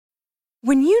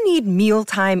When you need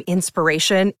mealtime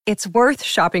inspiration, it's worth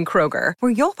shopping Kroger,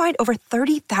 where you'll find over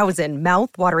 30,000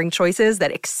 mouth-watering choices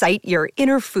that excite your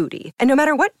inner foodie. And no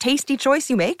matter what tasty choice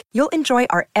you make, you'll enjoy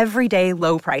our everyday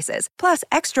low prices, plus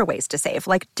extra ways to save,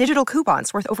 like digital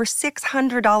coupons worth over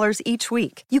 $600 each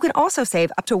week. You can also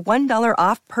save up to $1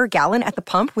 off per gallon at the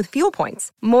pump with fuel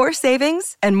points. More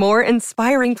savings and more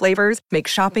inspiring flavors make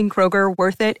shopping Kroger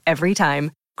worth it every time.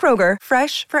 Kroger,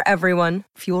 fresh for everyone.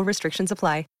 Fuel restrictions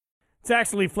apply. It's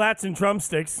actually Flats and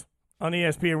Drumsticks on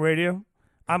ESPN Radio.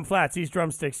 I'm Flats, he's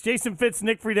Drumsticks. Jason Fitz,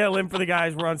 Nick Friedel in for the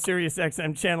guys. We're on Sirius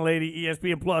XM Channel 80,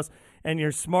 ESPN Plus, and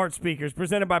your smart speakers.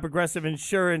 Presented by Progressive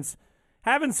Insurance.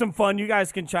 Having some fun. You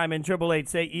guys can chime in.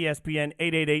 888-SAY-ESPN,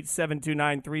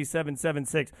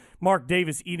 888-729-3776. Mark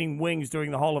Davis eating wings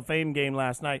during the Hall of Fame game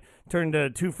last night turned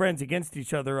two friends against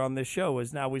each other on this show,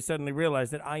 as now we suddenly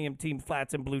realize that I am Team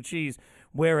Flats and Blue Cheese,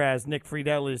 whereas Nick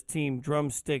Friedel is Team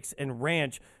Drumsticks and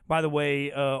Ranch. By the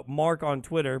way, Mark on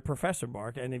Twitter, Professor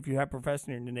Mark, and if you have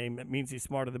Professor in your name, that means he's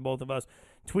smarter than both of us,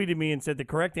 tweeted me and said the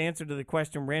correct answer to the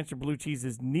question, Ranch or Blue Cheese,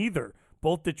 is neither.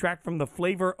 Both detract from the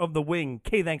flavor of the wing.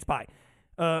 K, thanks, bye.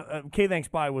 K, thanks,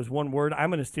 bye was one word.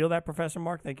 I'm going to steal that, Professor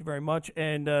Mark. Thank you very much.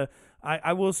 And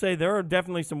I will say there are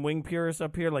definitely some wing purists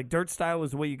up here. Like dirt style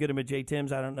is the way you get them at J.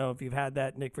 Tim's. I don't know if you've had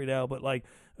that, Nick Friedel, but like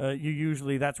you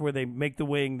usually, that's where they make the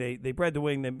wing. They bread the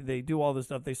wing. They do all this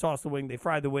stuff. They sauce the wing. They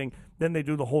fry the wing. Then they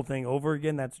do the whole thing over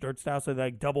again. That's dirt style. So they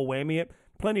like double whammy it.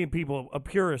 Plenty of people,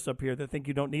 purists up here, that think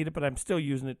you don't need it, but I'm still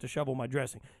using it to shovel my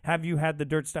dressing. Have you had the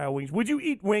dirt style wings? Would you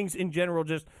eat wings in general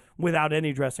just without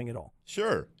any dressing at all?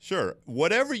 Sure.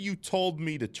 Whatever you told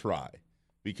me to try,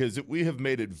 because we have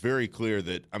made it very clear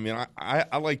that, I mean,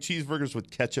 I like cheeseburgers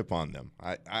with ketchup on them.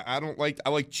 I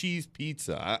like cheese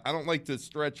pizza. I don't like to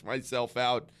stretch myself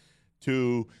out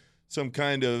to some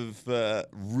kind of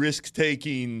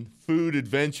risk-taking food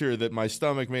adventure that my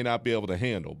stomach may not be able to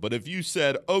handle. But if you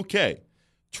said, okay,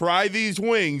 try these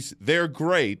wings, they're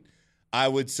great, I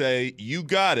would say, you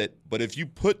got it. But if you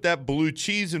put that blue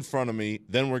cheese in front of me,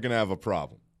 then we're going to have a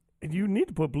problem. You need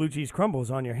to put blue cheese crumbles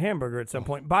on your hamburger at some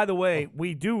point. By the way,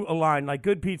 we do align, like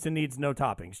good pizza needs no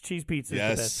toppings. Cheese pizza is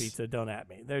the best pizza, don't at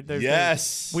me.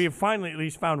 Yes. We have finally at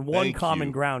least found one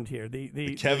common ground here.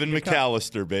 The Kevin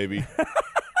McAllister, baby.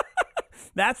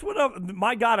 That's what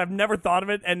my God, I've never thought of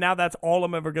it, and now that's all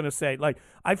I'm ever going to say. Like,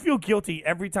 I feel guilty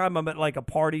every time I'm at, like, a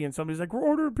party and somebody's like, we're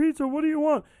ordering pizza, what do you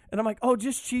want? And I'm like, oh,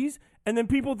 just cheese? And then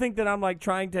people think that I'm, like,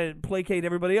 trying to placate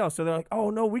everybody else. So they're like, oh,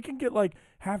 no, we can get, like,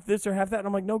 half this or half that. And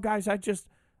I'm like, no, guys, I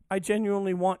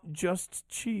genuinely want just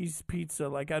cheese pizza.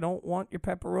 Like, I don't want your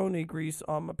pepperoni grease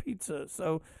on my pizza.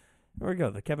 So there we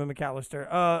go, the Kevin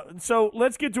McAllister. So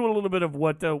let's get to a little bit of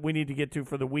what we need to get to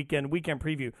for the weekend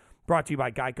preview, brought to you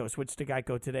by Geico. Switch to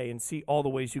Geico today and see all the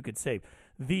ways you could save.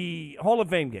 The Hall of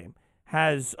Fame game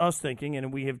has us thinking,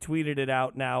 and we have tweeted it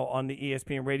out now on the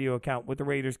ESPN radio account, with the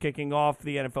Raiders kicking off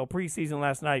the NFL preseason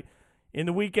last night. In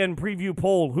the weekend preview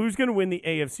poll, who's going to win the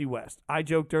AFC West? I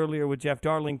joked earlier with Jeff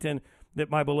Darlington that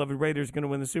my beloved Raiders are going to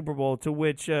win the Super Bowl, to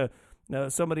which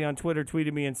somebody on Twitter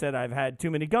tweeted me and said, I've had too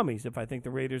many gummies if I think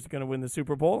the Raiders are going to win the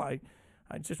Super Bowl. I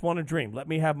just want to dream. Let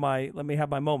me have my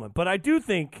moment. But I do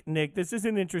think, Nick, this is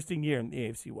an interesting year in the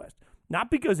AFC West. Not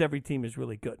because every team is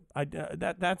really good.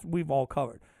 That's we've all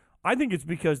covered. I think it's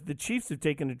because the Chiefs have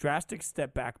taken a drastic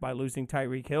step back by losing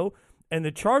Tyreek Hill, and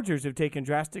the Chargers have taken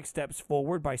drastic steps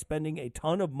forward by spending a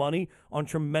ton of money on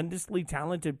tremendously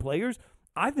talented players.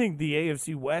 I think the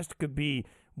AFC West could be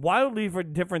wildly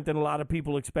different than a lot of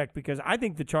people expect, because I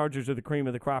think the Chargers are the cream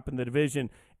of the crop in the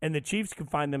division, and the Chiefs can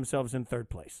find themselves in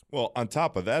third place. Well, on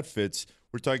top of that, Fitz,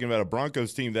 we're talking about a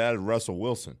Broncos team that added Russell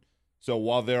Wilson. So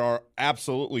while there are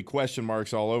absolutely question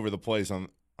marks all over the place on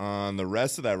the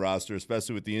rest of that roster,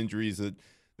 especially with the injuries that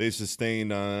they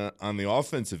sustained on the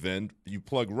offensive end, you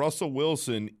plug Russell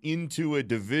Wilson into a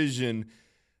division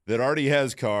that already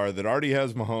has Carr, that already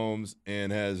has Mahomes,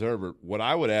 and has Herbert. What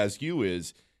I would ask you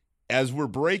is, as we're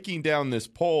breaking down this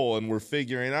poll and we're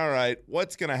figuring, all right,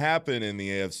 what's going to happen in the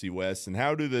AFC West and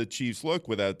how do the Chiefs look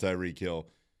without Tyreek Hill?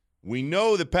 We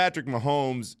know that Patrick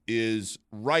Mahomes is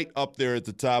right up there at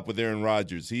the top with Aaron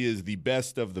Rodgers. He is the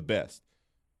best of the best.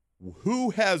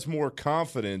 Who has more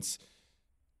confidence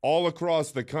all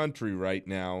across the country right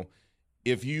now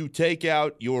if you take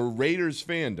out your Raiders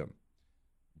fandom?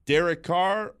 Derek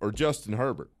Carr or Justin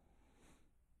Herbert?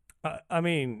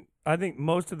 I think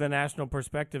most of the national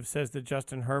perspective says that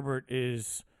Justin Herbert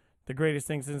is the greatest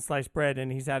thing since sliced bread,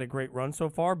 and he's had a great run so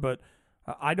far, but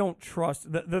I don't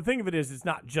trust – the thing of it is, it's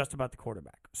not just about the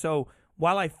quarterback. So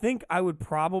while I think I would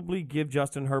probably give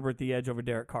Justin Herbert the edge over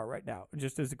Derek Carr right now,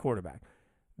 just as a quarterback,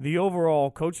 the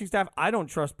overall coaching staff, I don't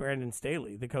trust Brandon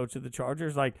Staley, the coach of the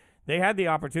Chargers. Like, they had the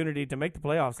opportunity to make the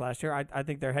playoffs last year. I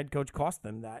think their head coach cost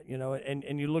them that,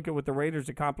 and you look at what the Raiders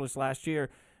accomplished last year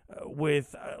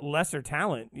with lesser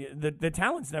talent. The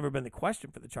talent's never been the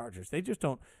question for the Chargers. They just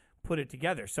don't put it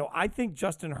together. So I think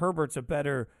Justin Herbert's a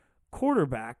better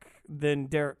quarterback than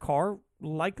Derek Carr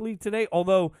likely today,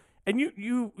 although, and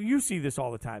you see this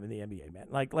all the time in the NBA, man.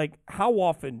 Like how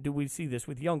often do we see this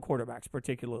with young quarterbacks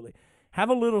particularly? Have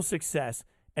a little success,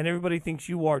 and everybody thinks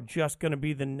you are just going to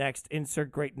be the next insert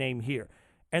great name here.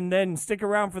 And then stick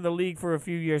around for the league for a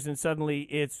few years, and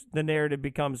suddenly the narrative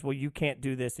becomes, well, you can't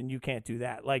do this and you can't do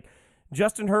that. Like,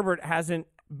 Justin Herbert hasn't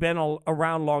been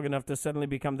around long enough to suddenly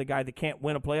become the guy that can't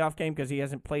win a playoff game because he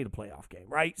hasn't played a playoff game,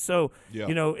 right? So,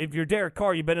 if you're Derek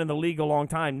Carr, you've been in the league a long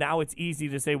time. Now it's easy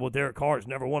to say, well, Derek Carr's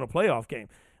never won a playoff game.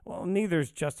 Well,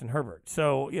 neither's Justin Herbert.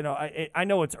 So, I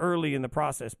know it's early in the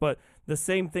process, but the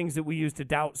same things that we use to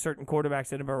doubt certain quarterbacks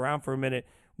that have been around for a minute,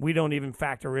 we don't even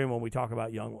factor in when we talk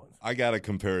about young ones. I got a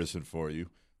comparison for you.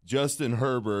 Justin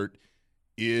Herbert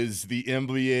is the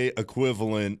NBA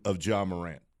equivalent of John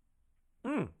Morant.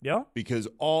 Yeah. Because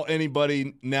all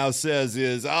anybody now says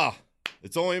is,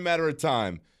 it's only a matter of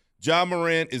time. John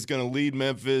Morant is going to lead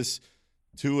Memphis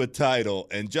to a title,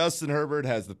 and Justin Herbert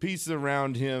has the pieces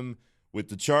around him with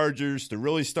the Chargers to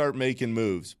really start making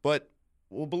moves. But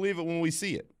we'll believe it when we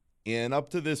see it. And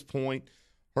up to this point,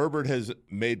 Herbert has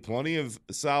made plenty of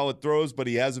solid throws, but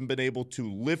he hasn't been able to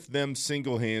lift them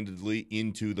single-handedly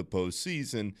into the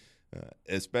postseason,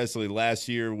 especially last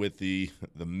year with the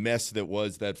mess that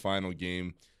was that final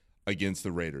game against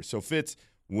the Raiders. So, Fitz,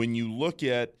 when you look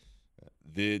at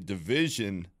the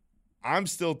division, I'm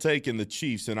still taking the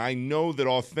Chiefs, and I know that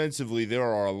offensively there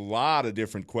are a lot of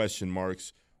different question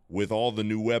marks with all the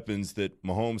new weapons that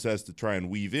Mahomes has to try and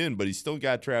weave in, but he's still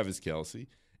got Travis Kelce,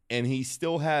 and he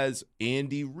still has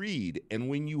Andy Reid. And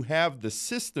when you have the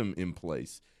system in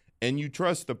place and you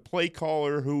trust the play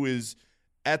caller who is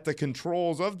at the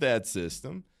controls of that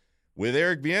system, with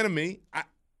Eric Bieniemy,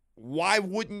 why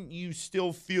wouldn't you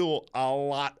still feel a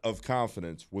lot of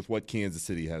confidence with what Kansas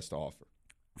City has to offer?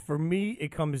 For me,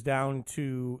 it comes down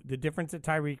to the difference that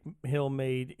Tyreek Hill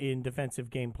made in defensive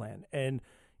game plan. And,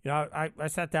 I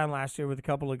sat down last year with a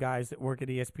couple of guys that work at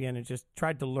ESPN and just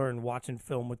tried to learn watching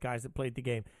film with guys that played the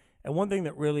game. And one thing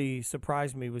that really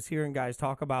surprised me was hearing guys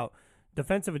talk about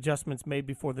defensive adjustments made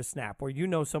before the snap,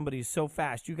 where somebody's so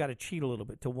fast, you got to cheat a little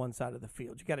bit to one side of the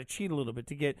field. You got to cheat a little bit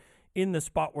to get in the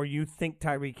spot where you think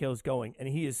Tyreek Hill's going. And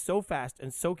he is so fast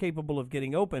and so capable of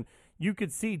getting open. You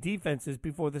could see defenses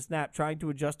before the snap trying to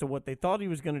adjust to what they thought he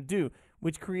was going to do,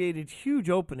 which created huge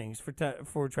openings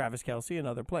for Travis Kelce and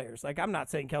other players. Like, I'm not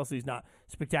saying Kelce's not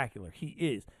spectacular. He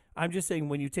is. I'm just saying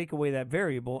when you take away that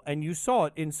variable, and you saw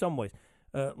it in some ways.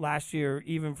 Last year,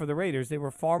 even for the Raiders, they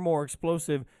were far more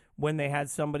explosive when they had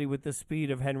somebody with the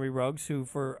speed of Henry Ruggs, who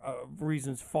for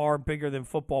reasons far bigger than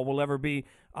football will ever be,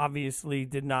 obviously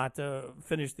did not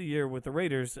finish the year with the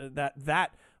Raiders.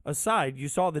 That aside, you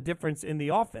saw the difference in the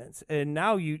offense. And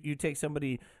now you take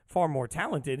somebody far more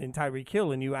talented in Tyreek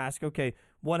Hill and you ask, okay,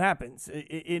 what happens?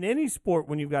 In any sport,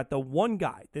 when you've got the one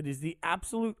guy that is the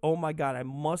absolute, oh my God, I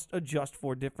must adjust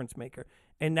for difference maker,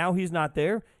 and now he's not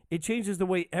there, it changes the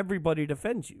way everybody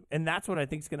defends you. And that's what I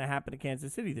think is going to happen to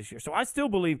Kansas City this year. So I still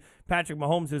believe Patrick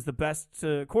Mahomes is the best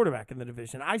quarterback in the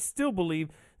division. I still believe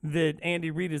that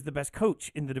Andy Reid is the best coach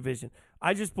in the division.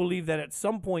 I just believe that at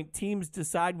some point teams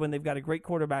decide when they've got a great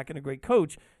quarterback and a great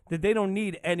coach that they don't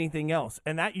need anything else.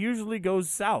 And that usually goes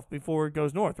south before it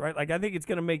goes north, right? Like, I think it's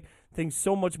going to make things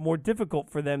so much more difficult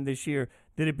for them this year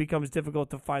that it becomes difficult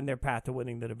to find their path to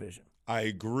winning the division. I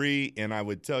agree, and I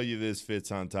would tell you this,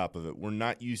 Fitz, on top of it. We're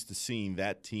not used to seeing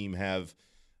that team have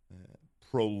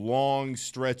prolonged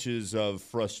stretches of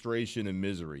frustration and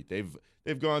misery.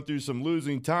 They've gone through some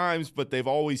losing times, but they've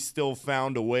always still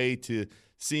found a way to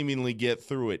seemingly get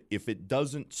through it. If it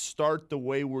doesn't start the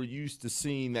way we're used to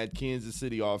seeing that Kansas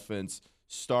City offense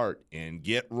start and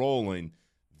get rolling,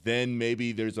 then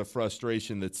maybe there's a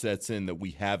frustration that sets in that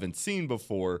we haven't seen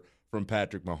before from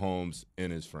Patrick Mahomes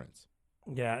and his friends.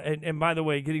 Yeah, and by the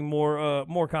way, getting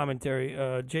more commentary,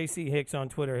 JC Hicks on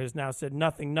Twitter has now said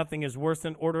nothing is worse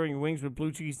than ordering wings with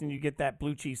blue cheese and you get that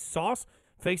blue cheese sauce.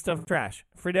 Fake stuff trash.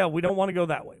 Friedel, we don't want to go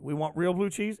that way. We want real blue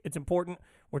cheese. It's important.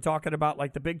 We're talking about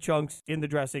like the big chunks in the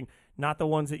dressing, not the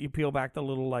ones that you peel back the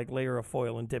little like layer of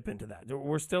foil and dip into that.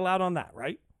 We're still out on that,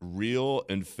 right? Real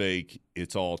and fake,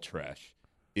 it's all trash.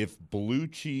 If blue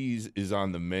cheese is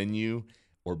on the menu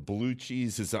or blue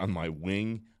cheese is on my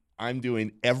wing, I'm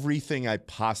doing everything I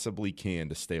possibly can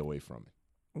to stay away from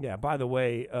it. Yeah, by the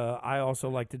way, I also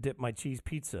like to dip my cheese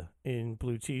pizza in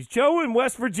blue cheese. Joe in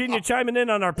West Virginia chiming in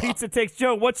on our pizza takes.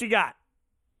 Joe, what you got?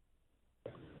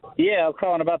 Yeah, I was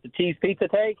calling about the cheese pizza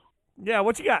take. Yeah,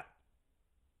 what you got?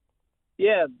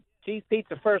 Yeah, cheese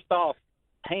pizza, first off,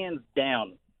 hands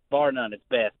down, bar none, it's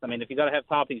best. I mean, if you got to have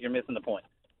toppings, you're missing the point.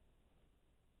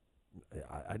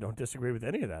 I don't disagree with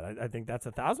any of that. I think that's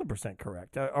 1,000%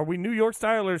 correct. Are we New York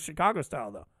style or Chicago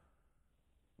style, though?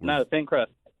 No, thin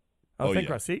crust. Oh, thin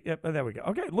crust. See? Yep, there we go.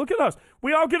 Okay, look at us.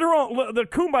 We all get it wrong. Look, the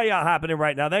kumbaya happening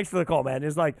right now. Thanks for the call, man.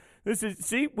 It's like,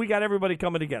 we got everybody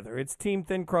coming together. It's team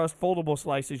thin crust, foldable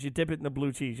slices. You dip it in the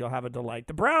blue cheese. You'll have a delight.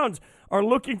 The Browns are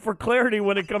looking for clarity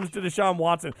when it comes to Deshaun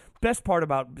Watson. Best part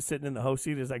about sitting in the host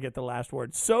seat is I get the last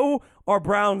word. So are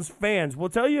Browns fans. We'll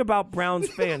tell you about Browns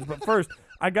fans, but first,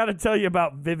 I got to tell you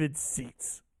about Vivid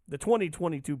Seats. The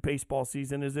 2022 baseball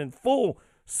season is in full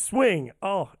swing.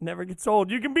 Oh, never gets old.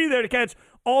 You can be there to catch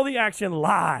all the action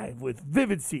live with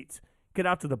Vivid Seats. Get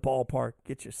out to the ballpark.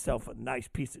 Get yourself a nice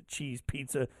piece of cheese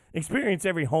pizza. Experience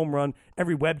every home run,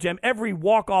 every web gem, every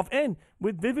walk-off. And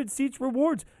with Vivid Seats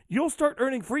rewards, you'll start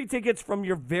earning free tickets from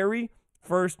your very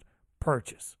first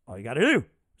purchase. All you got to do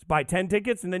is buy 10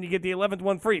 tickets, and then you get the 11th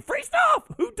one free. Free stuff!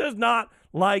 Who does not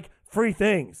like free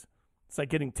things? It's like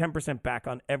getting 10% back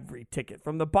on every ticket.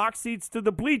 From the box seats to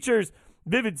the bleachers,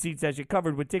 Vivid Seats has you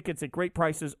covered with tickets at great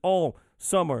prices all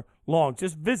summer long.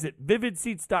 Just visit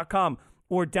vividseats.com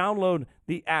or download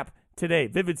the app today.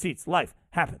 Vivid Seats, life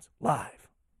happens live.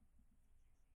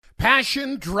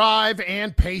 Passion, drive,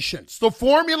 and patience. The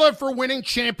formula for winning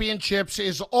championships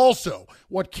is also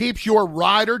what keeps your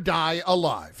ride or die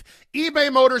alive.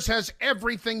 eBay Motors has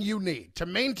everything you need to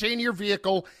maintain your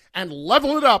vehicle and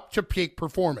level it up to peak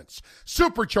performance.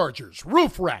 Superchargers,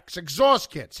 roof racks, exhaust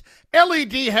kits,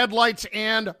 LED headlights,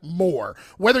 and more.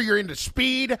 Whether you're into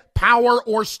speed, power,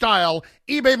 or style,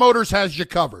 eBay Motors has you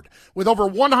covered. With over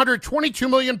 122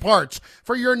 million parts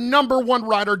for your number one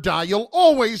ride or die, you'll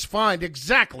always find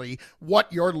exactly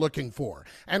what you're looking for.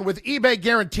 And with eBay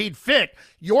Guaranteed Fit,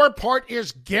 your part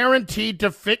is guaranteed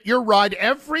to fit your ride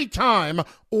every time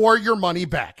or your money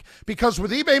back. Because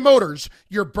with eBay Motors,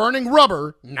 you're burning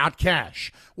rubber, not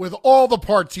cash. With all the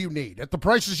parts you need at the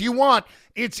prices you want,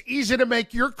 it's easy to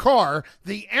make your car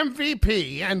the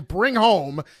MVP and bring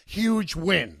home huge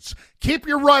wins. Keep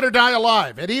your ride or die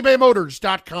alive at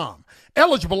ebaymotors.com.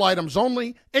 Eligible items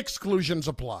only. Exclusions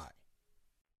apply.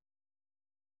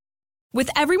 With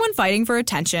everyone fighting for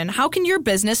attention, how can your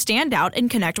business stand out and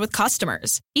connect with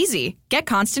customers? Easy. Get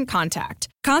Constant Contact.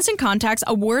 Constant Contact's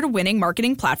award-winning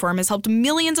marketing platform has helped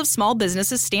millions of small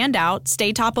businesses stand out,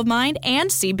 stay top of mind, and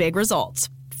see big results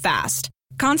fast.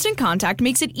 Constant Contact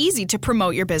makes it easy to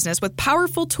promote your business with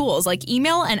powerful tools like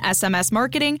email and SMS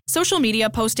marketing, social media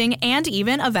posting, and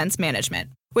even events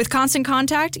management. With Constant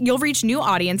Contact, you'll reach new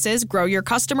audiences, grow your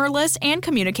customer list, and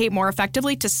communicate more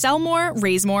effectively to sell more,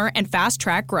 raise more, and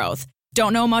fast-track growth.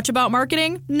 Don't know much about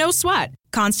marketing? No sweat.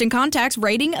 Constant Contact's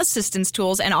writing assistance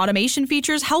tools and automation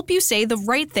features help you say the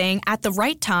right thing at the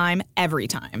right time, every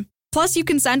time. Plus, you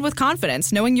can send with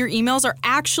confidence, knowing your emails are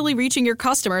actually reaching your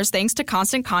customers thanks to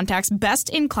Constant Contact's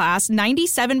best-in-class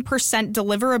 97%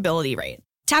 deliverability rate.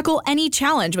 Tackle any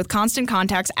challenge with Constant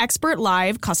Contact's expert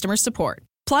live customer support.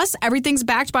 Plus, everything's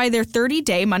backed by their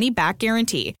 30-day money-back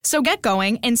guarantee. So get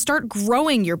going and start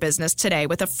growing your business today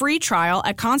with a free trial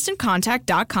at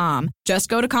ConstantContact.com. Just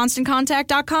go to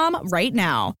ConstantContact.com right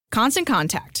now. Constant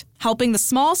Contact, helping the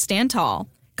small stand tall.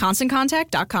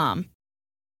 ConstantContact.com.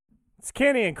 It's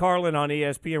Kenny and Carlin on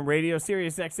ESPN Radio,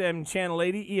 Sirius XM Channel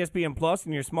 80, ESPN Plus,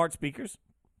 and your smart speakers.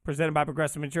 Presented by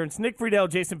Progressive Insurance. Nick Friedel,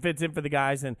 Jason Fitz in for the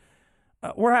guys, and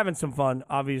we're having some fun,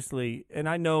 obviously, and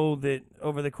I know that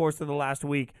over the course of the last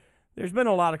week, there's been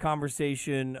a lot of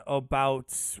conversation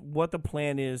about what the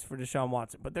plan is for Deshaun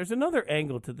Watson. But there's another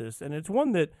angle to this, and it's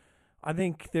one that I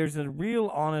think there's a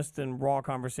real honest and raw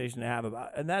conversation to have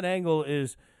about. And that angle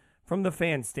is from the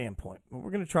fan standpoint. We're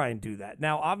going to try and do that.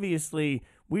 Now, obviously,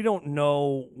 we don't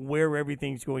know where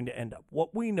everything's going to end up.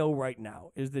 What we know right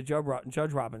now is that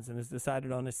Judge Robinson has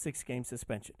decided on a 6-game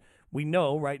suspension. We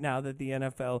know right now that the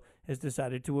NFL has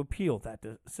decided to appeal that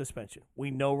suspension.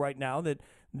 We know right now that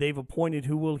they've appointed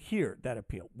who will hear that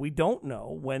appeal. We don't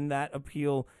know when that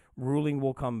appeal ruling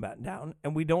will come back down,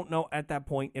 and we don't know at that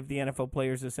point if the NFL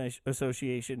Players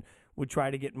Association would try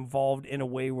to get involved in a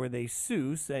way where they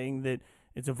sue, saying that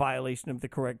it's a violation of the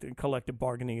correct collective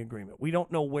bargaining agreement. We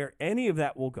don't know where any of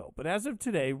that will go. But as of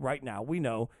today, right now, we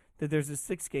know that there's a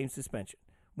 6-game suspension.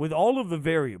 With all of the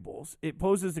variables, it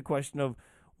poses the question of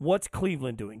what's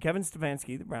Cleveland doing? Kevin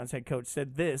Stefanski, the Browns head coach,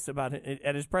 said this about it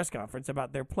at his press conference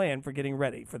about their plan for getting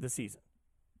ready for the season.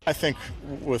 I think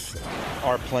with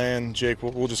our plan, Jake,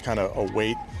 we'll just kind of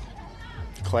await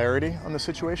clarity on the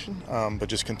situation, but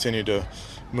just continue to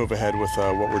move ahead with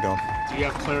what we're doing. Do you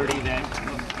have clarity that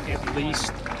at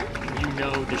least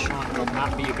Deshaun will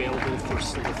not be available for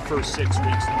the first 6 weeks no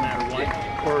matter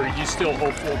what? Or are you still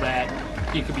hopeful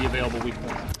that he could be available week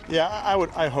 1? Yeah,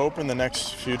 I hope in the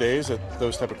next few days that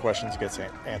those type of questions gets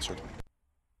answered.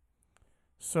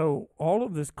 So all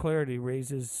of this clarity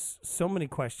raises so many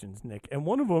questions, Nick. And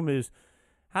one of them is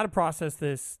how to process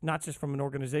this, not just from an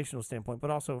organizational standpoint,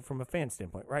 but also from a fan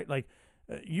standpoint, right? Like,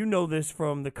 you know this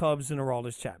from the Cubs and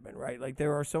Aroldis Chapman, right? Like,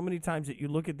 there are so many times that you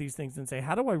look at these things and say,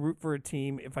 how do I root for a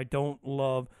team if I don't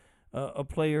love a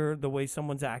player, the way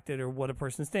someone's acted, or what a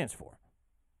person stands for?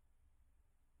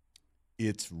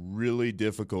 It's really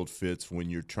difficult, Fitz, when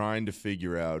you're trying to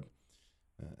figure out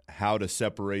how to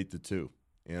separate the two.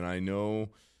 And I know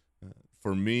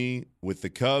for me, with the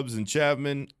Cubs and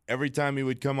Chapman, every time he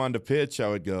would come on to pitch, I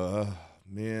would go, oh,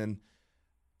 man,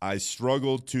 I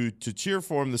struggled to cheer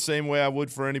for him the same way I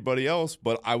would for anybody else.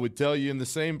 But I would tell you in the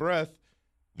same breath,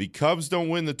 the Cubs don't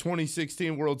win the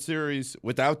 2016 World Series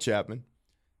without Chapman.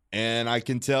 And I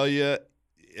can tell you,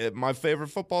 my favorite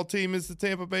football team is the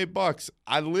Tampa Bay Bucks.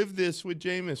 I lived this with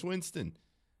Jameis Winston.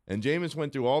 And Jameis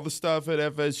went through all the stuff at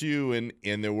FSU,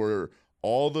 and there were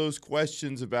all those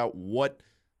questions about what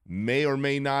may or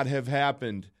may not have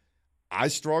happened. I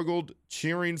struggled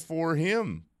cheering for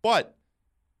him, but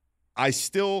I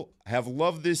still have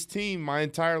loved this team my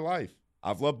entire life.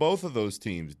 I've loved both of those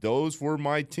teams. Those were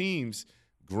my teams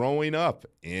growing up.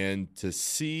 And to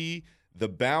see the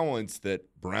balance that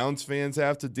Browns fans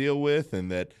have to deal with,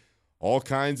 and that all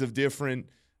kinds of different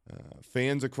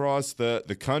fans across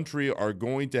the country are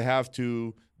going to have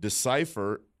to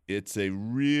decipher, it's a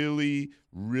really,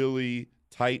 really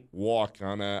tight walk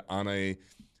on a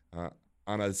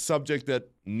subject that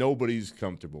nobody's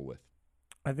comfortable with.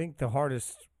 I think the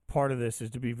hardest part of this is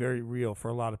to be very real for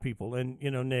a lot of people. And,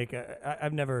 you know, Nick,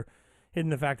 I've never hidden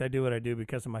the fact I do what I do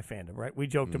because of my fandom, right? We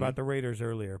joked about the Raiders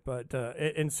earlier, but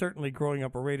and certainly growing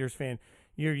up a Raiders fan,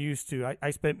 you're used to, I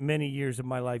spent many years of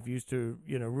my life used to,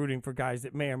 you know, rooting for guys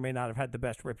that may or may not have had the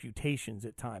best reputations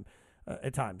at times.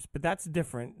 But that's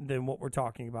different than what we're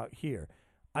talking about here.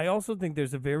 I also think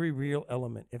there's a very real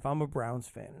element. If I'm a Browns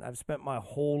fan and I've spent my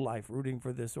whole life rooting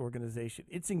for this organization,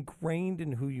 it's ingrained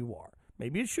in who you are.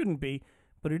 Maybe it shouldn't be,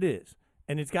 but it is.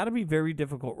 And it's got to be very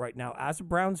difficult right now as a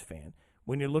Browns fan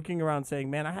when you're looking around saying,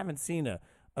 man, I haven't seen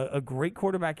a great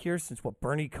quarterback here since,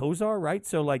 Bernie Kosar, right?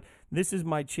 So, like, this is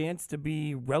my chance to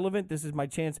be relevant. This is my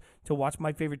chance to watch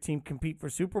my favorite team compete for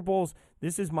Super Bowls.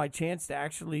 This is my chance to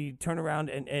actually turn around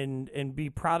and be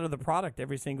proud of the product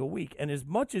every single week. And as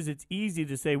much as it's easy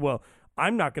to say, well,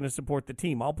 I'm not going to support the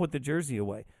team, I'll put the jersey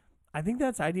away, I think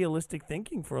that's idealistic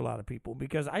thinking for a lot of people,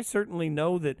 because I certainly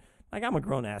know that, like, I'm a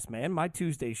grown-ass man. My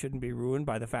Tuesday shouldn't be ruined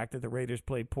by the fact that the Raiders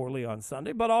played poorly on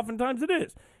Sunday, but oftentimes it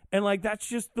is. And, like, that's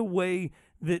just the way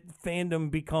that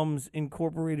fandom becomes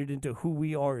incorporated into who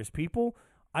we are as people.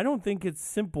 I don't think it's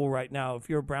simple right now if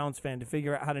you're a Browns fan to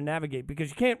figure out how to navigate,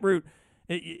 because you can't root.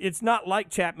 It's not like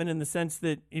Chapman in the sense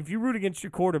that if you root against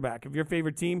your quarterback of your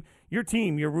favorite team, your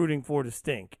team you're rooting for to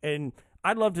stink. And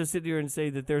I'd love to sit here and say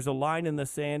that there's a line in the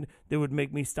sand that would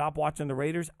make me stop watching the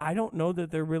Raiders. I don't know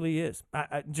that there really is.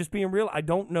 Just being real, I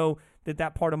don't know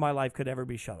that part of my life could ever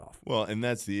be shut off. Well, and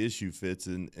that's the issue, Fitz.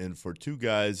 And for two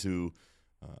guys who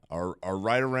are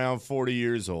right around 40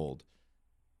 years old,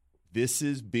 this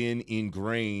has been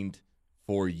ingrained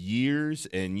for years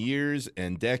and years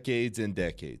and decades and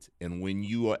decades. And when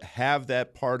you have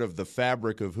that part of the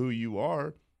fabric of who you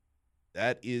are,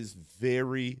 that is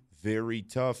very, very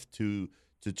tough to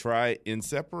try and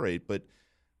separate. But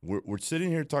we're sitting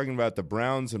here talking about the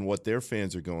Browns and what their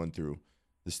fans are going through.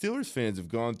 The Steelers fans have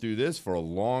gone through this for a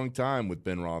long time with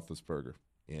Ben Roethlisberger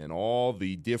and all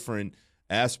the different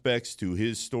aspects to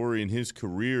his story and his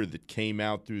career that came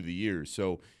out through the years.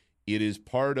 So it is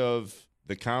part of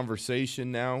the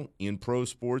conversation now in pro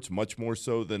sports, much more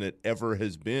so than it ever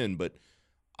has been. But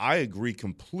I agree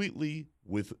completely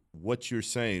with what you're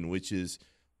saying, which is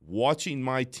watching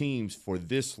my teams for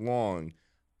this long,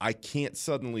 I can't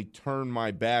suddenly turn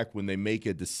my back when they make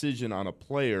a decision on a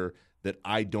player that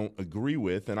I don't agree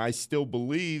with. And I still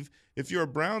believe, if you're a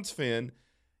Browns fan,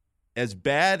 as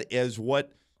bad as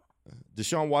what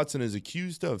Deshaun Watson is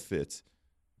accused of, Fitz,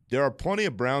 there are plenty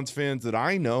of Browns fans that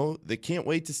I know that can't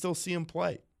wait to still see him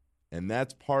play. And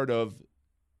that's part of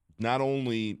not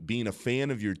only being a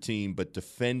fan of your team, but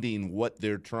defending what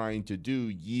they're trying to do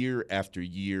year after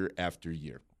year after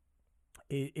year.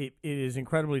 It is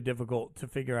incredibly difficult to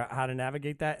figure out how to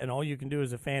navigate that, and all you can do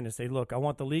as a fan is say, look, I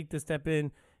want the league to step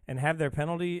in and have their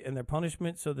penalty and their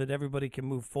punishment so that everybody can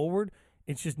move forward.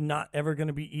 It's just not ever going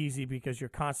to be easy because you're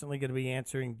constantly going to be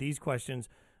answering these questions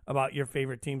about your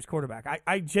favorite team's quarterback.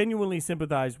 I genuinely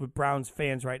sympathize with Browns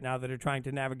fans right now that are trying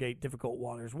to navigate difficult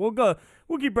waters. We'll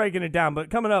keep breaking it down, but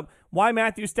coming up, why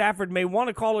Matthew Stafford may want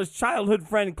to call his childhood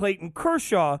friend Clayton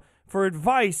Kershaw for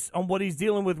advice on what he's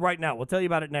dealing with right now. We'll tell you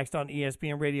about it next on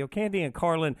ESPN Radio. Candy and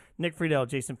Carlin, Nick Friedel,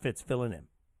 Jason Fitz filling in.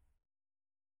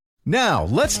 Now,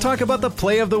 let's talk about the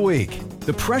play of the week.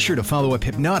 The pressure to follow up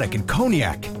Hypnotic and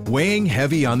Cognac, weighing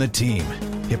heavy on the team.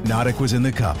 Hypnotic was in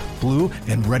the cup, blue,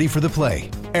 and ready for the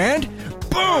play. And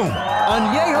boom!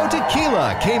 Añejo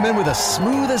Tequila came in with a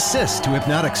smooth assist to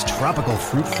Hypnotic's tropical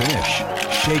fruit finish.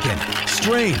 Shaken,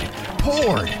 strained,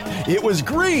 poured. It was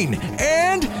green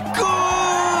and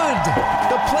good!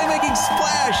 The playmaking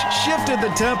splash shifted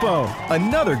the tempo.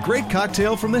 Another great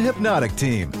cocktail from the Hypnotic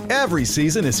team. Every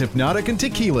season is Hypnotic and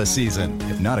Tequila season.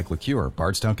 Hypnotic Liqueur,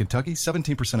 Bardstown, Kentucky,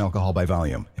 17% alcohol by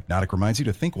volume. Hypnotic reminds you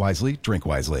to think wisely, drink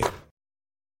wisely.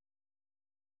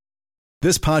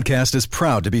 This podcast is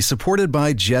proud to be supported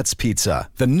by Jets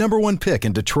Pizza, the #1 pick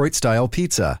in Detroit-style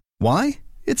pizza. Why?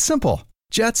 It's simple.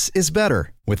 Jets is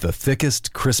better. With the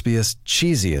thickest, crispiest,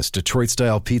 cheesiest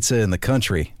Detroit-style pizza in the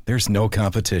country, there's no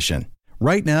competition.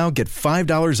 Right now, get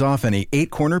 $5 off any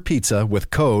 8-corner pizza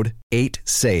with code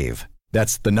 8SAVE.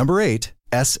 That's the number 8,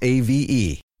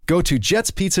 S-A-V-E. Go to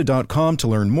jetspizza.com to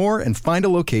learn more and find a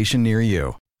location near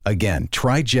you. Again,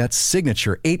 try Jet's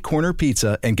signature 8-corner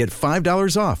pizza and get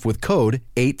 $5 off with code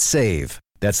 8SAVE.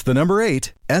 That's the number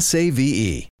 8,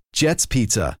 S-A-V-E. Jet's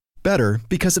Pizza. Better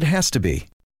because it has to be.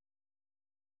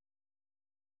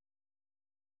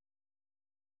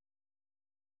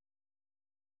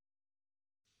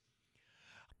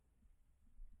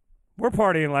 We're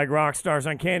partying like rock stars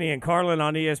on Candy and Carlin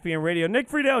on ESPN Radio. Nick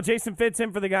Friedel, Jason Fitz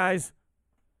in for the guys.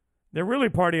 They're really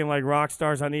partying like rock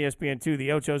stars on ESPN2.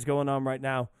 The Ocho's going on right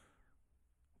now.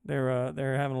 They're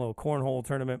having a little cornhole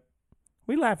tournament.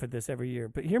 We laugh at this every year,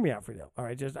 but hear me out, Friedel. All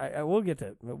right, we'll get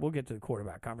to the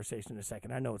quarterback conversation in a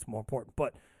second. I know it's more important,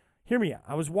 but hear me out.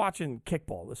 I was watching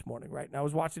kickball this morning, right? And I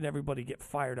was watching everybody get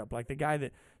fired up, like the guy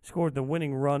that scored the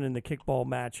winning run in the kickball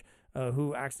match,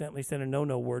 who accidentally said a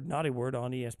naughty word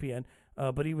on ESPN.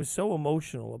 But he was so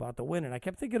emotional about the win, and I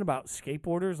kept thinking about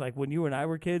skateboarders, like when you and I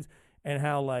were kids. And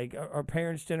how, like, our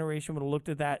parents' generation would have looked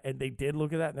at that, and they did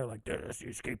look at that, and they're like,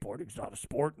 skateboarding's not a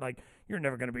sport. Like, you're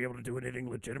never going to be able to do anything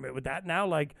legitimate with that. Now,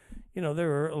 like, you know,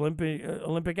 there are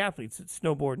Olympic athletes that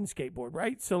snowboard and skateboard,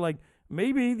 right? So, like,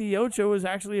 maybe the Ocho is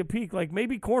actually a peak. Like,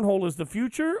 maybe cornhole is the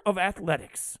future of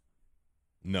athletics.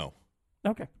 No.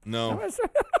 Okay. No.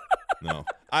 No.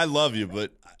 I love you,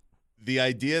 but the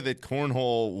idea that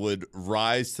cornhole would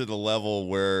rise to the level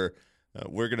where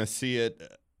we're going to see it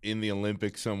in the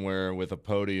Olympics somewhere with a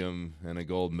podium and a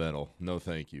gold medal. No,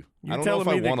 thank you. I don't know if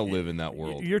I want to live in that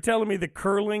world. You're telling me that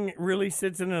curling really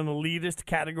sits in an elitist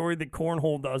category that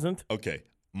cornhole doesn't? Okay.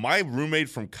 My roommate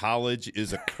from college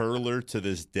is a curler to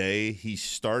this day. He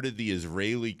started the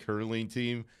Israeli curling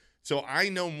team. So I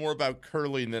know more about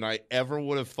curling than I ever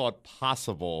would have thought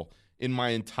possible in my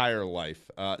entire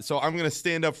life. So I'm going to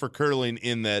stand up for curling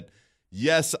in that,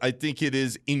 yes, I think it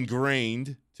is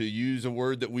ingrained, to use a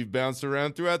word that we've bounced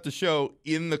around throughout the show,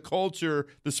 in the culture,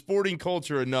 the sporting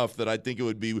culture, enough that I think it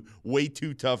would be way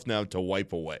too tough now to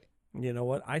wipe away. You know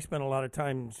what? I spent a lot of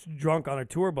time drunk on a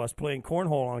tour bus playing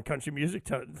cornhole on country music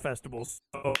festivals.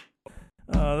 So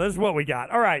this is what we got.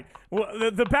 All right.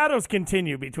 Well, the battles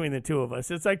continue between the two of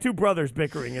us. It's like two brothers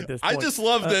bickering at this point. I just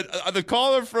love that the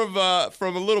caller from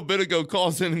a little bit ago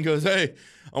calls in and goes, "Hey,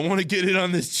 I want to get in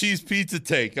on this cheese pizza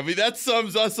take." I mean, that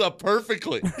sums us up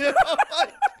perfectly. You know,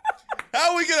 like,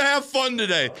 how are we going to have fun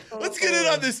today? Let's get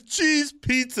in on this cheese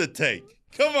pizza take.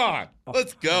 Come on.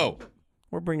 Let's go.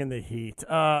 We're bringing the heat.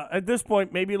 At this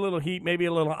point, maybe a little heat, maybe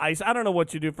a little ice. I don't know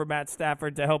what you do for Matt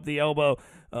Stafford to help the elbow.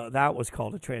 That was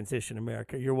called a transition,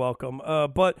 America. You're welcome.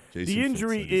 But Jason the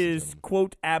injury is,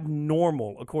 quote,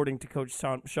 abnormal, according to Coach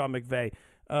Sean McVay.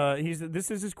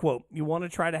 This is his quote. You want to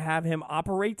try to have him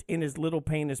operate in as little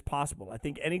pain as possible. I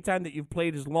think anytime that you've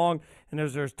played as long and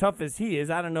as tough as he is,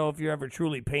 I don't know if you're ever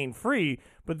truly pain-free,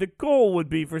 but the goal would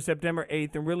be for September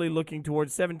 8th and really looking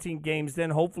towards 17 games, then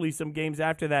hopefully some games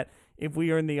after that if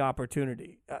we earn the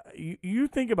opportunity. You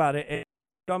think about it, and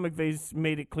Sean McVay's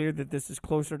made it clear that this is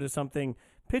closer to something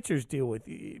pitchers deal with.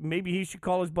 Maybe he should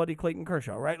call his buddy Clayton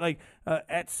Kershaw, right? Like,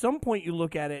 at some point you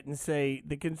look at it and say,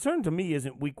 the concern to me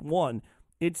isn't week one.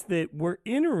 It's that we're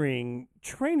entering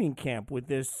training camp with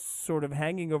this sort of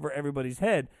hanging over everybody's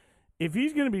head. If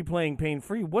he's going to be playing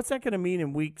pain-free, what's that going to mean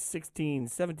in week 16,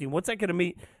 17? What's that going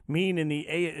to mean in the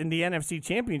NFC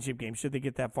Championship game should they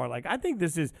get that far? Like, I think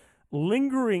this is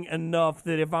lingering enough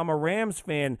that if I'm a Rams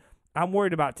fan, I'm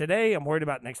worried about today, I'm worried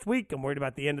about next week, I'm worried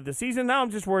about the end of the season. Now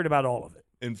I'm just worried about all of it.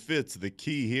 And Fitz, the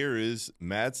key here is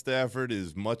Matt Stafford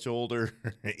is much older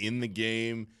in the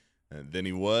game than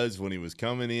he was when he was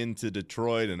coming into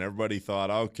Detroit, and everybody thought,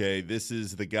 okay, this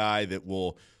is the guy that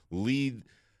will lead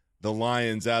the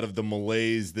Lions out of the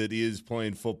malaise that is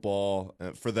playing football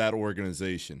for that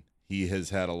organization. He has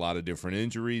had a lot of different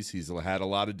injuries. He's had a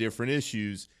lot of different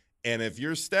issues. And if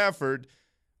you're Stafford,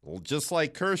 just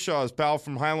like Kershaw's pal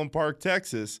from Highland Park,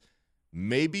 Texas,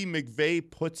 maybe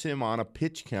McVay puts him on a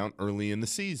pitch count early in the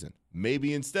season.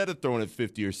 Maybe instead of throwing it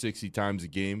 50 or 60 times a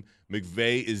game,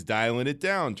 McVay is dialing it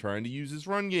down, trying to use his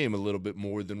run game a little bit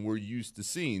more than we're used to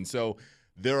seeing. So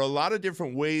there are a lot of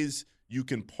different ways you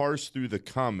can parse through the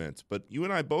comments, but you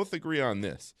and I both agree on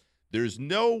this. There's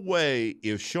no way,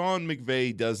 if Sean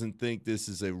McVay doesn't think this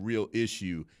is a real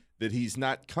issue, that he's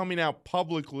not coming out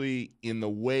publicly in the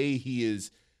way he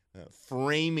is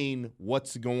framing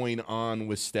what's going on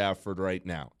with Stafford right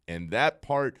now. And that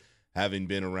part, having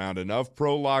been around enough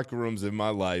pro locker rooms in my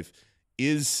life,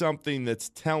 is something that's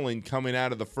telling coming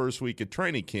out of the first week of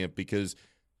training camp, because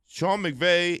Sean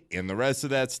McVay and the rest of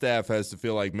that staff has to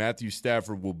feel like Matthew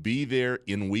Stafford will be there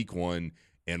in week one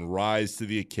and rise to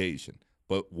the occasion.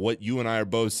 But what you and I are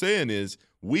both saying is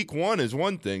week one is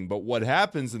one thing, but what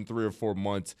happens in 3 or 4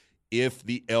 months if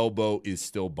the elbow is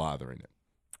still bothering it?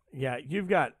 Yeah, you've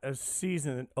got a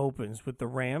season that opens with the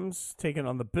Rams taking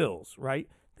on the Bills, right?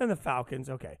 Then the Falcons,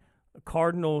 okay. The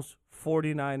Cardinals,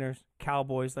 49ers,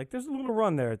 Cowboys. Like, there's a little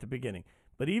run there at the beginning.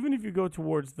 But even if you go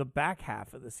towards the back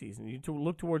half of the season, you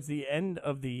look towards the end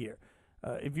of the year.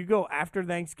 If you go after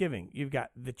Thanksgiving, you've got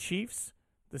the Chiefs,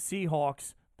 the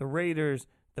Seahawks, the Raiders,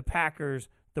 the Packers,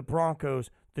 the Broncos,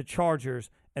 the Chargers,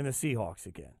 and the Seahawks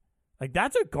again. Like,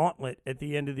 that's a gauntlet at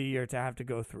the end of the year to have to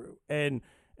go through. And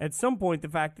at some point, the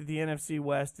fact that the NFC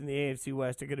West and the AFC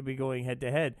West are going to be going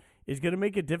head-to-head is going to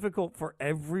make it difficult for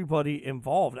everybody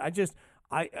involved.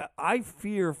 I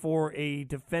fear for a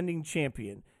defending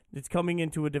champion that's coming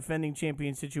into a defending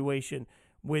champion situation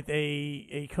with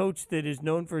a coach that is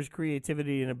known for his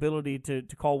creativity and ability to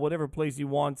call whatever plays he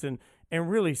wants and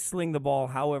really sling the ball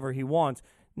however he wants,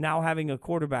 now having a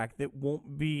quarterback that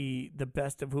won't be the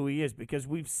best of who he is. Because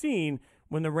we've seen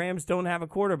when the Rams don't have a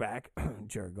quarterback,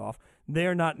 Jared Goff,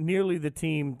 they're not nearly the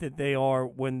team that they are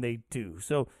when they do.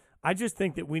 So I just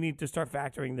think that we need to start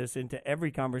factoring this into every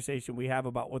conversation we have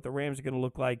about what the Rams are going to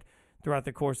look like throughout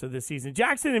the course of this season.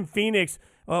 Jackson in Phoenix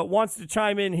wants to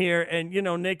chime in here. And, you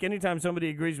know, Nick, anytime somebody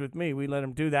agrees with me, we let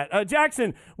him do that.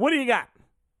 Jackson, what do you got?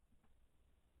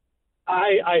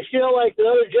 I feel like the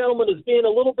other gentleman is being a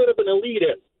little bit of an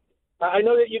elitist. I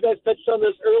know that you guys touched on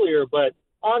this earlier, but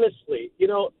honestly, you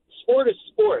know, sport is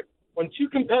sport. When two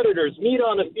competitors meet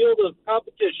on a field of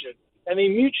competition and they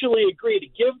mutually agree to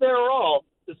give their all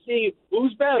to see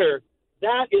who's better,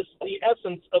 that is the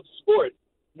essence of sport,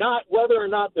 not whether or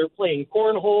not they're playing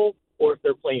cornhole or if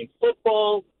they're playing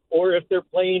football or if they're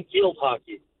playing field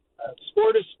hockey.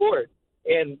 Sport is sport.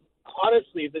 And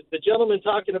honestly, the gentleman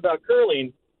talking about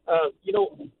curling, you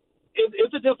know,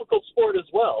 it's a difficult sport as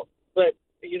well. But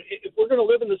you know, if we're going to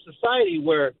live in a society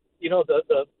where, you know,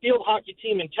 the field hockey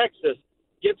team in Texas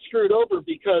gets screwed over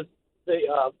because the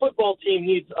football team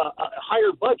needs a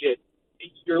higher budget,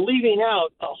 you're leaving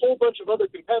out a whole bunch of other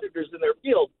competitors in their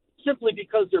field simply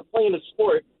because they're playing a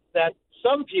sport that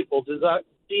some people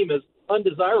deem as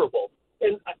undesirable.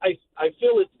 And I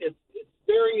feel it's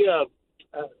very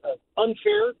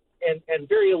unfair and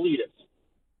very elitist.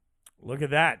 Look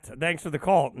at that. Thanks for the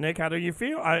call. Nick, how do you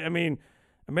feel? I mean,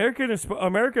 America has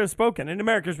spoken, and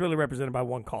America is really represented by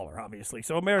one caller, obviously.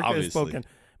 So America has spoken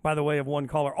by the way of one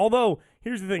caller. Although,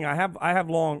 here's the thing. I have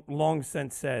long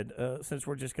since said, since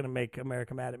we're just going to make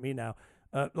America mad at me now,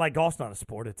 like golf's not a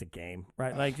sport, it's a game,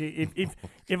 right? Like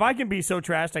if I can be so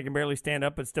trashed I can barely stand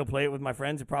up but still play it with my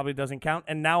friends, it probably doesn't count.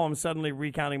 And now I'm suddenly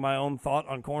recounting my own thought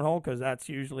on cornhole because that's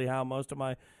usually how most of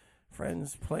my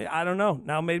friends play. I don't know.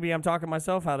 Now maybe I'm talking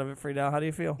myself out of it, Friedel. How do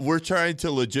you feel? We're trying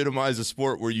to legitimize a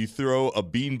sport where you throw a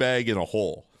beanbag in a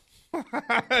hole.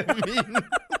 I mean,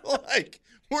 like,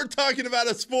 we're talking about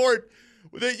a sport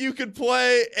that you could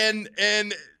play and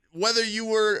whether you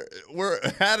were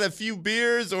had a few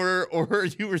beers or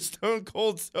you were stone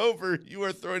cold sober, you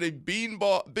are throwing a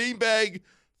beanbag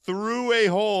through a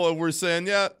hole, and we're saying,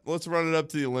 yeah, let's run it up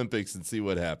to the Olympics and see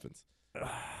what happens.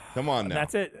 Come on now.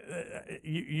 That's it.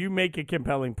 You make a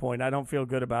compelling point. I don't feel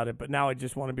good about it, but now I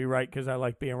just want to be right because I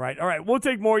like being right. All right, we'll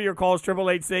take more of your calls.